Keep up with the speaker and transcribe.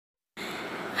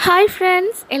Hi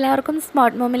friends, എല്ലാവർക്കും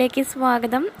smart മോമിലേക്ക്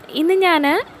സ്വാഗതം. ഇന്ന് ഞാൻ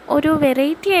ഒരു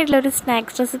വെറൈറ്റി ആയിട്ടുള്ളൊരു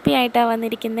സ്നാക്സ് റെസിപ്പി ആയിട്ടാണ്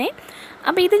വന്നിരിക്കുന്നത്.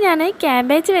 അപ്പോൾ ഇത് ഞാൻ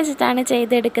ക്യാബേജ് വെച്ചിട്ടാണ്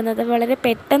ചെയ്തെടുക്കുന്നത്. വളരെ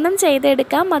പെട്ടെന്നും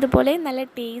ചെയ്തെടുക്കാം, അതുപോലെ നല്ല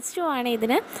ടേസ്റ്റുമാണ്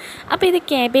ഇതിന്. അപ്പോൾ ഇത്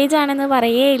ക്യാബേജ് ആണെന്ന്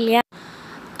പറയേയില്ല.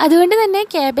 അതുകൊണ്ട് തന്നെ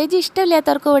ക്യാബേജ്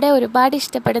ഇഷ്ടമില്ലാത്തവർക്ക് കൂടെ ഒരുപാട്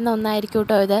ഇഷ്ടപ്പെടുന്ന ഒന്നായിരിക്കും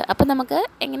കേട്ടോ ഇത്. അപ്പോൾ നമുക്ക്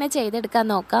എങ്ങനെ ചെയ്തെടുക്കാൻ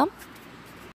നോക്കാം.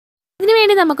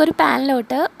 ഇതിനുവേണ്ടി നമുക്കൊരു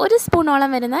പാനിലോട്ട് 1 സ്പൂണോളം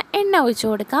വരുന്ന എണ്ണ ഒഴിച്ചു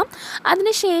കൊടുക്കാം.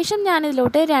 അതിനുശേഷം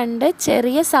ഞാനിതിലോട്ട് 2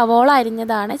 ചെറിയ സവോള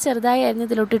അരിഞ്ഞതാണ് ചെറുതായി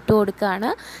അരിഞ്ഞതിലോട്ട് ഇട്ട് കൊടുക്കുകയാണ്.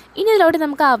 ഇനി ഇതിലോട്ട്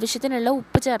നമുക്ക് ആവശ്യത്തിനുള്ള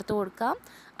ഉപ്പ് ചേർത്ത് കൊടുക്കാം.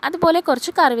 അതുപോലെ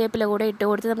കുറച്ച് കറിവേപ്പില കൂടെ ഇട്ട്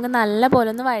കൊടുത്ത് നമുക്ക് നല്ല പോലെ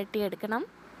ഒന്ന് വഴറ്റിയെടുക്കണം.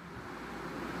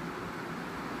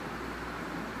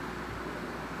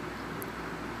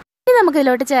 ഇനി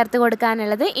നമുക്കിതിലോട്ട് ചേർത്ത്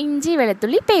കൊടുക്കാനുള്ളത് ഇഞ്ചി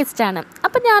വെളുത്തുള്ളി പേസ്റ്റാണ്.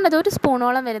 അപ്പം ഞാനത് 1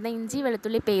 സ്പൂണോളം വരുന്ന ഇഞ്ചി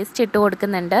വെളുത്തുള്ളി പേസ്റ്റ് ഇട്ട്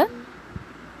കൊടുക്കുന്നുണ്ട്.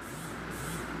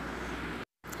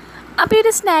 അപ്പോൾ ഈ ഒരു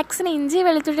സ്നാക്സിന് ഇഞ്ചി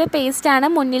വെളുത്തുള്ളിയുടെ പേസ്റ്റാണ്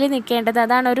മുന്നിൽ നിൽക്കേണ്ടത്.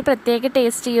 അതാണ് ഒരു പ്രത്യേക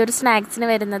ടേസ്റ്റ് ഈ ഒരു സ്നാക്സിന്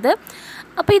വരുന്നത്.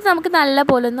 അപ്പോൾ ഇത് നമുക്ക്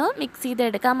നല്ലപോലെ ഒന്ന് മിക്സ്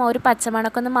ചെയ്തെടുക്കാം. ഒരു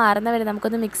പച്ചമണമൊക്കെ ഒന്ന് മാറുന്ന വരെ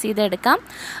നമുക്കൊന്ന് മിക്സ് ചെയ്തെടുക്കാം.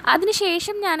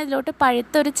 അതിനുശേഷം ഞാനിതിലോട്ട്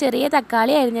പഴുത്തൊരു ചെറിയ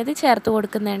തക്കാളി അരിഞ്ഞത് ചേർത്ത്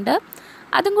കൊടുക്കുന്നുണ്ട്.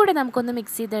 അതും കൂടി നമുക്കൊന്ന്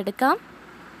മിക്സ് ചെയ്തെടുക്കാം.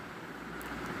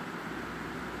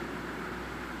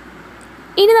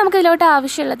 ഇനി നമുക്കിതിലോട്ട്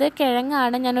ആവശ്യമുള്ളത്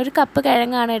കിഴങ്ങാണ്. ഞാനൊരു കപ്പ്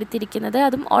കിഴങ്ങാണ് എടുത്തിരിക്കുന്നത്.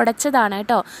 അതും ഉടച്ചതാണ്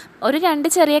കേട്ടോ. ഒരു 2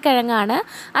 ചെറിയ കിഴങ്ങാണ്.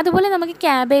 അതുപോലെ നമുക്ക്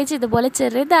ക്യാബേജ് ഇതുപോലെ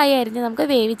ചെറുതായി അരിഞ്ഞ് നമുക്ക്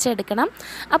വേവിച്ചെടുക്കണം.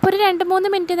 അപ്പോൾ ഒരു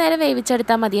 2-3 മിനിറ്റ് നേരം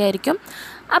വേവിച്ചെടുത്താൽ മതിയായിരിക്കും.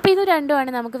 അപ്പോൾ ഇത്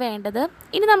രണ്ടുമാണ് നമുക്ക് വേണ്ടത്.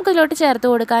 ഇനി നമുക്കിതിലോട്ട് ചേർത്ത്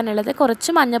കൊടുക്കാനുള്ളത്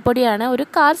കുറച്ച് മഞ്ഞൾപ്പൊടിയാണ്. ഒരു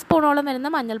 1/4 സ്പൂണോളം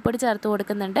വരുന്ന മഞ്ഞൾപ്പൊടി ചേർത്ത്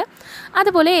കൊടുക്കുന്നുണ്ട്.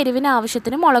 അതുപോലെ എരിവിന്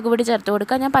ആവശ്യത്തിന് മുളക് പൊടി ചേർത്ത്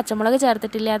കൊടുക്കുക. ഞാൻ പച്ചമുളക്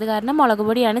ചേർത്തിട്ടില്ല, അത് കാരണം മുളക്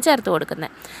പൊടിയാണ് ചേർത്ത്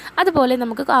കൊടുക്കുന്നത്. അതുപോലെ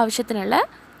നമുക്ക് ആവശ്യത്തിനുള്ള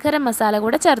ഗരം മസാല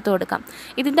കൂടെ ചേർത്ത് കൊടുക്കാം.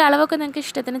 ഇതിൻ്റെ അളവൊക്കെ നിങ്ങൾക്ക്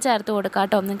ഇഷ്ടത്തിന് ചേർത്ത് കൊടുക്കാം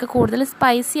കേട്ടോ. നിങ്ങൾക്ക് കൂടുതൽ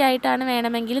സ്പൈസി ആയിട്ടാണ്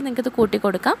വേണമെങ്കിൽ നിങ്ങൾക്കിത് കൂട്ടി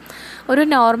കൊടുക്കാം. ഒരു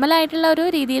നോർമലായിട്ടുള്ള ഒരു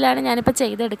രീതിയിലാണ് ഞാനിപ്പോൾ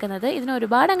ചെയ്തെടുക്കുന്നത്. ഇതിന്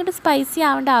ഒരുപാട് അങ്ങോട്ട് സ്പൈസി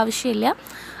ആവേണ്ട ആവശ്യമില്ല.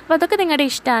 അപ്പോൾ അതൊക്കെ നിങ്ങളുടെ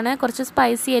ഇഷ്ടമാണ്. കുറച്ച്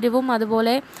സ്പൈസി എരിവും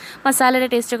അതുപോലെ മസാലയുടെ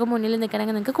ടേസ്റ്റൊക്കെ മുന്നിൽ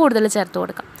നിൽക്കണമെങ്കിൽ നിങ്ങൾക്ക് കൂടുതൽ ചേർത്ത്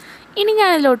കൊടുക്കാം. ഇനി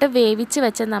ഞാനിതിലോട്ട് വേവിച്ച്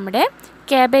വെച്ച നമ്മുടെ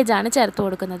ക്യാബേജാണ് ചേർത്ത്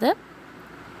കൊടുക്കുന്നത്.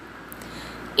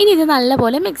 ഇനി ഇത്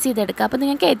നല്ലപോലെ മിക്സ് ചെയ്തെടുക്കുക. അപ്പോൾ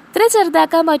നിങ്ങൾക്ക് എത്ര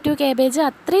ചെറുതാക്കാൻ പറ്റുമോ ക്യാബേജ്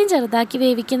അത്രയും ചെറുതാക്കി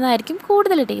വേവിക്കുന്നതായിരിക്കും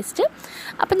കൂടുതൽ ടേസ്റ്റ്.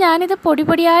 അപ്പോൾ ഞാനിത്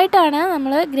പൊടിയായിട്ടാണ്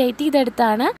നമ്മൾ ഗ്രേറ്റ്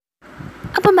ചെയ്തെടുത്താണ്.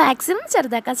 അപ്പോൾ മാക്സിമം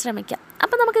ചെറുതാക്കാൻ ശ്രമിക്കാം.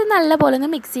 അപ്പോൾ നമുക്കിത് നല്ലപോലെ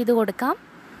ഒന്ന് മിക്സ് ചെയ്ത് കൊടുക്കാം.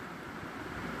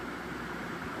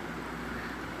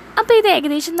 അപ്പോൾ ഇത്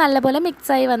ഏകദേശം നല്ലപോലെ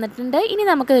മിക്സായി വന്നിട്ടുണ്ട്. ഇനി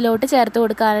നമുക്കിതിലോട്ട് ചേർത്ത്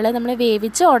കൊടുക്കാനുള്ളത് നമ്മൾ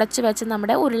വേവിച്ച് ഉടച്ച് വെച്ച്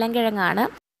നമ്മുടെ ഉരുളൻകിഴങ്ങാണ്.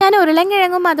 ഞാൻ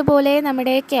ഉരുളൻകിഴങ്ങും അതുപോലെ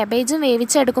നമ്മുടെ ക്യാബേജും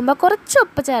വേവിച്ചെടുക്കുമ്പോൾ കുറച്ച്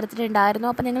ഉപ്പ് ചേർത്തിട്ടുണ്ടായിരുന്നു.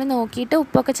 അപ്പോൾ നിങ്ങൾ നോക്കിയിട്ട്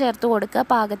ഉപ്പൊക്കെ ചേർത്ത് കൊടുക്കുക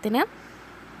പാകത്തിന്.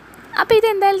 അപ്പോൾ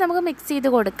ഇതെന്തായാലും നമുക്ക് മിക്സ് ചെയ്ത്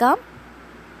കൊടുക്കാം.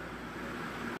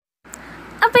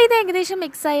 അപ്പോൾ ഇത് ഏകദേശം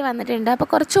മിക്സായി വന്നിട്ടുണ്ട്. അപ്പോൾ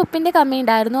കുറച്ച് ഉപ്പിൻ്റെ കമ്മി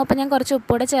ഉണ്ടായിരുന്നു. അപ്പോൾ ഞാൻ കുറച്ച്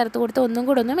ഉപ്പൂടെ ചേർത്ത് കൊടുത്ത് ഒന്നും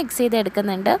കൂടെ ഒന്ന് മിക്സ് ചെയ്ത്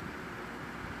എടുക്കുന്നുണ്ട്.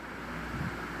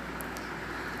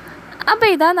 അപ്പോൾ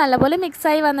ഇതാ നല്ലപോലെ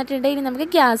മിക്സായി വന്നിട്ടുണ്ട്. ഇനി നമുക്ക്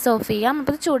ഗ്യാസ് ഓഫ് ചെയ്യാം.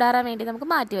 അപ്പോൾ ഇത് ചൂടാറാൻ വേണ്ടി നമുക്ക്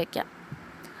മാറ്റി വയ്ക്കാം.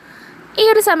 ഈ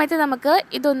ഒരു സമയത്ത്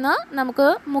നമുക്ക്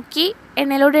മുക്കി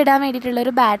എണ്ണയിലോട്ട് ഇടാൻ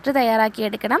വേണ്ടിയിട്ടുള്ളൊരു ബാറ്റർ തയ്യാറാക്കി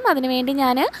എടുക്കണം. അതിനുവേണ്ടി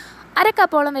ഞാൻ 1/2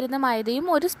 കപ്പോളം വരുന്ന മൈദയും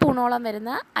 1 സ്പൂണോളം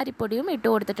വരുന്ന അരിപ്പൊടിയും ഇട്ട്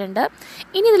കൊടുത്തിട്ടുണ്ട്.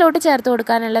 ഇനി ഇതിലോട്ട് ചേർത്ത്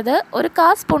കൊടുക്കാനുള്ളത് ഒരു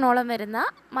 1/4 സ്പൂണോളം വരുന്ന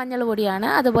മഞ്ഞൾ പൊടിയാണ്.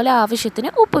 അതുപോലെ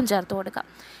ആവശ്യത്തിന് ഉപ്പും ചേർത്ത് കൊടുക്കാം.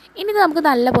 ഇനി ഇത് നമുക്ക്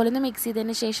നല്ലപോലെ ഒന്ന് മിക്സ്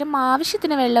ചെയ്തതിന് ശേഷം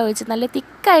ആവശ്യത്തിന് വെള്ളം ഒഴിച്ച് നല്ല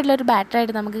തിക്കായിട്ടുള്ളൊരു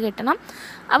ബാറ്ററായിട്ട് നമുക്ക് കിട്ടണം.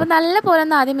 അപ്പോൾ നല്ലപോലെ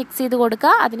ഒന്ന് ആദ്യം മിക്സ് ചെയ്ത്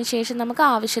കൊടുക്കുക. അതിനുശേഷം നമുക്ക്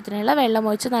ആവശ്യത്തിനുള്ള വെള്ളം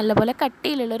ഒഴിച്ച് നല്ലപോലെ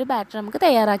കട്ടിയിലുള്ളൊരു ബാറ്റർ നമുക്ക്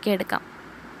തയ്യാറാക്കിയെടുക്കാം.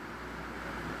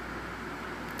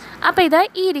 അപ്പോൾ ഇത്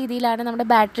ഈ രീതിയിലാണ് നമ്മുടെ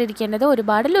ബാറ്ററി ഇരിക്കേണ്ടത്.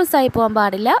 ഒരുപാട് ലൂസായി പോകാൻ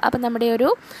പാടില്ല. അപ്പോൾ നമ്മുടെ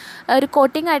ഒരു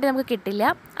കോട്ടിംഗ് ആയിട്ട് നമുക്ക് കിട്ടില്ല.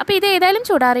 അപ്പോൾ ഇത് ഏതായാലും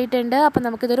ചൂടാറിയിട്ടുണ്ട്. അപ്പോൾ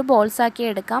നമുക്കിതൊരു ബോൾസാക്കി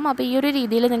എടുക്കാം. അപ്പോൾ ഈ ഒരു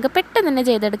രീതിയിൽ നിങ്ങൾക്ക് പെട്ടെന്ന് തന്നെ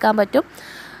ചെയ്തെടുക്കാൻ പറ്റും.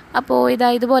 അപ്പോൾ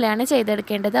ഇതുപോലെയാണ്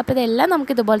ചെയ്തെടുക്കേണ്ടത്. അപ്പോൾ ഇതെല്ലാം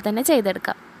നമുക്കിതുപോലെ തന്നെ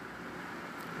ചെയ്തെടുക്കാം.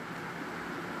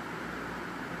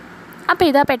 അപ്പോൾ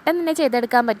പെട്ടെന്ന് തന്നെ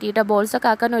ചെയ്തെടുക്കാൻ പറ്റിയിട്ടോ. ബോൾസൊക്കെ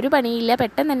ആക്കാൻ ഒരു പണിയില്ല,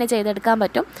 പെട്ടെന്ന് തന്നെ ചെയ്തെടുക്കാൻ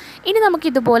പറ്റും. ഇനി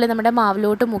നമുക്കിതുപോലെ നമ്മുടെ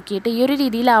മാവിലോട്ട് മുക്കിയിട്ട് ഈ ഒരു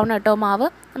രീതിയിലാവണം കേട്ടോ മാവ്.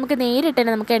 നമുക്ക് നേരിട്ട്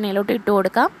തന്നെ നമുക്ക് എണ്ണയിലോട്ട് ഇട്ട്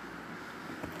കൊടുക്കാം.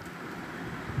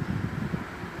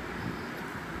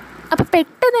 അപ്പോൾ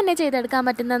പെട്ടെന്ന് തന്നെ ചെയ്തെടുക്കാൻ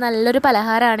പറ്റുന്ന നല്ലൊരു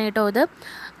പലഹാരമാണ് കേട്ടോ ഇത്.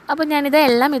 അപ്പോൾ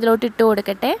ഞാനിതെല്ലാം ഇതിലോട്ട് ഇട്ട്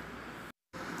കൊടുക്കട്ടെ.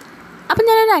 അപ്പം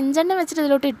ഞാനൊരു 5 എണ്ണം വെച്ചിട്ട്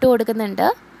ഇതിലോട്ട് ഇട്ട് കൊടുക്കുന്നുണ്ട്.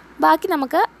 ബാക്കി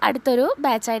നമുക്ക് അടുത്തൊരു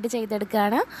ബാച്ചായിട്ട്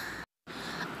ചെയ്തെടുക്കുകയാണ്.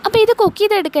 അപ്പോൾ ഇത് കുക്ക്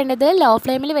ചെയ്തെടുക്കേണ്ടത് ലോ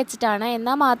ഫ്ലെയിമിൽ വെച്ചിട്ടാണ്.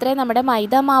 എന്നാൽ മാത്രമേ നമ്മുടെ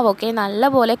മൈദ മാവൊക്കെ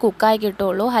നല്ലപോലെ കുക്കായി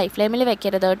കിട്ടുള്ളൂ. ഹൈ ഫ്ലെയിമിൽ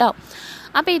വെക്കരുത് കേട്ടോ.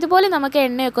 അപ്പോൾ ഇതുപോലെ നമുക്ക്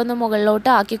എണ്ണയൊക്കെ ഒന്ന് മുകളിലോട്ട്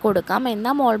ആക്കി കൊടുക്കാം.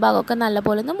 എന്നാൽ മോൾ ഭാഗമൊക്കെ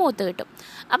നല്ലപോലെ ഒന്ന് മൂത്ത് കിട്ടും.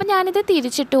 അപ്പോൾ ഞാനിത്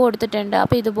തിരിച്ചിട്ട് കൊടുത്തിട്ടുണ്ട്.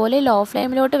 അപ്പോൾ ഇതുപോലെ ലോ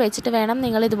ഫ്ലെയിമിലോട്ട് വെച്ചിട്ട് വേണം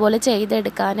നിങ്ങൾ ഇതുപോലെ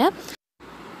ചെയ്തെടുക്കാൻ.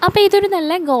 അപ്പോൾ ഇതൊരു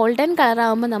നല്ല ഗോൾഡൻ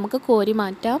കളറാകുമ്പോൾ നമുക്ക് കോരി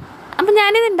മാറ്റാം. അപ്പോൾ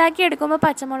ഞാനിത് ഉണ്ടാക്കിയെടുക്കുമ്പോൾ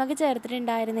പച്ചമുളക്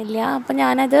ചേർത്തിട്ടുണ്ടായിരുന്നില്ല. അപ്പോൾ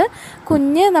ഞാനത്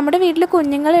നമ്മുടെ വീട്ടിൽ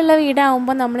കുഞ്ഞുങ്ങളുള്ള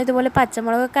വീടാകുമ്പോൾ നമ്മളിതുപോലെ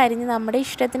പച്ചമുളകൊക്കെ അരിഞ്ഞ് നമ്മുടെ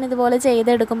ഇഷ്ടത്തിന് ഇതുപോലെ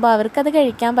ചെയ്തെടുക്കുമ്പോൾ അവർക്കത്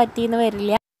കഴിക്കാൻ പറ്റിയെന്ന്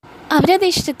വരില്ല. അവരത്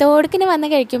ഇഷ്ടത്തോടുക്കിന് വന്ന്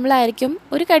കഴിക്കുമ്പോഴായിരിക്കും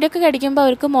ഒരു കടിയൊക്കെ കടിക്കുമ്പോൾ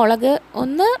അവർക്ക് മുളക്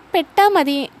ഒന്ന് പെട്ടാൽ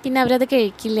മതി, പിന്നെ അവരത്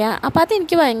കഴിക്കില്ല. അപ്പോൾ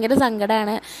അതെനിക്ക് ഭയങ്കര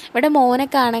സങ്കടമാണ്. ഇവിടെ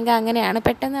മോനൊക്കെ ആണെങ്കിൽ അങ്ങനെയാണ്,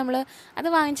 പെട്ടെന്ന് നമ്മൾ അത്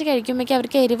വാങ്ങിച്ച് കഴിക്കുമ്പോഴേക്കും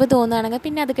അവർക്ക് എരിവ് തോന്നുകയാണെങ്കിൽ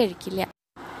പിന്നെ അത് കഴിക്കില്ല.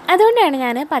 അതുകൊണ്ടാണ്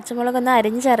ഞാൻ പച്ചമുളകൊന്നും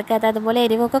അരിഞ്ഞ് ചേർക്കാത്ത, അതുപോലെ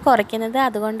എരിവൊക്കെ കുറയ്ക്കുന്നത്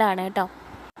അതുകൊണ്ടാണ് കേട്ടോ.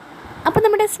 അപ്പോൾ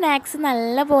നമ്മുടെ സ്നാക്സ്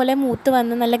നല്ലപോലെ മൂത്ത്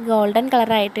വന്ന് നല്ല ഗോൾഡൻ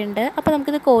കളറായിട്ടുണ്ട്. അപ്പോൾ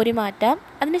നമുക്കിത് കോരി മാറ്റാം.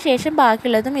 അതിന് ശേഷം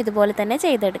ബാക്കിയുള്ളതും ഇതുപോലെ തന്നെ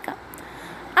ചെയ്തെടുക്കാം.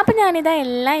 അപ്പോൾ ഞാനിതാ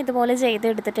എല്ലാം ഇതുപോലെ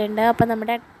ചെയ്തെടുത്തിട്ടുണ്ട്. അപ്പോൾ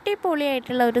നമ്മുടെ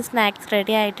അടിപൊളിയായിട്ടുള്ള ഒരു സ്നാക്സ്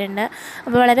റെഡി ആയിട്ടുണ്ട്.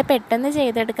 അപ്പോൾ വളരെ പെട്ടെന്ന്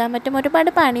ചെയ്തെടുക്കാൻ പറ്റും, ഒരുപാട്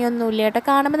പണിയൊന്നുമില്ല കേട്ടോ.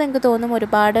 കാണുമ്പോൾ നിങ്ങൾക്ക് തോന്നും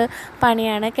ഒരുപാട്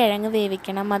പണിയാണ്. കിഴങ്ങ്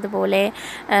വേവിക്കണം, അതുപോലെ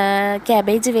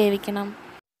ക്യാബേജ് വേവിക്കണം,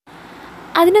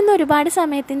 അതിനൊന്നും ഒരുപാട്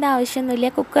സമയത്തിൻ്റെ ആവശ്യമൊന്നുമില്ല.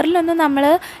 കുക്കറിലൊന്നും നമ്മൾ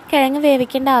കിഴങ്ങ്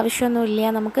വേവിക്കേണ്ട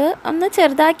ആവശ്യമൊന്നുമില്ല. നമുക്ക് ഒന്ന്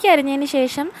ചെറുതാക്കി അരിഞ്ഞതിന്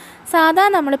ശേഷം സാധാ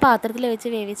നമ്മൾ പാത്രത്തിൽ വെച്ച്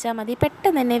വേവിച്ചാൽ മതി,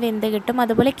 പെട്ടെന്ന് തന്നെ വെന്ത് കിട്ടും.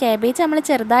 അതുപോലെ ക്യാബേജ് നമ്മൾ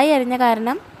ചെറുതായി അരിഞ്ഞ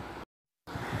കാരണം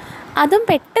അതും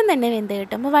പെട്ടെന്ന് തന്നെ വെന്ത്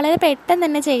കിട്ടും. അപ്പോൾ വളരെ പെട്ടെന്ന്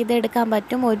തന്നെ ചെയ്തെടുക്കാൻ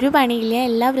പറ്റും, ഒരു പണിയില്ല.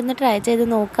 എല്ലാവരും ഒന്ന് ട്രൈ ചെയ്ത്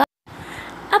നോക്കുക.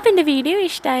 അപ്പോൾ എൻ്റെ വീഡിയോ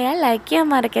ഇഷ്ടമായാൽ ലൈക്ക് ചെയ്യാൻ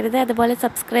മറക്കരുത്, അതുപോലെ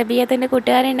സബ്സ്ക്രൈബ് ചെയ്യാത്തതിൻ്റെ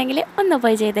കൂട്ടുകാരുണ്ടെങ്കിൽ ഒന്ന്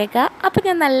പോയി ചെയ്തേക്കുക. അപ്പോൾ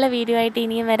ഞാൻ നല്ല വീഡിയോ ആയിട്ട്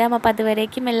ഇനിയും വരാം. അപ്പോൾ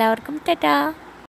അതുവരേക്കും എല്ലാവർക്കും ടാറ്റാ.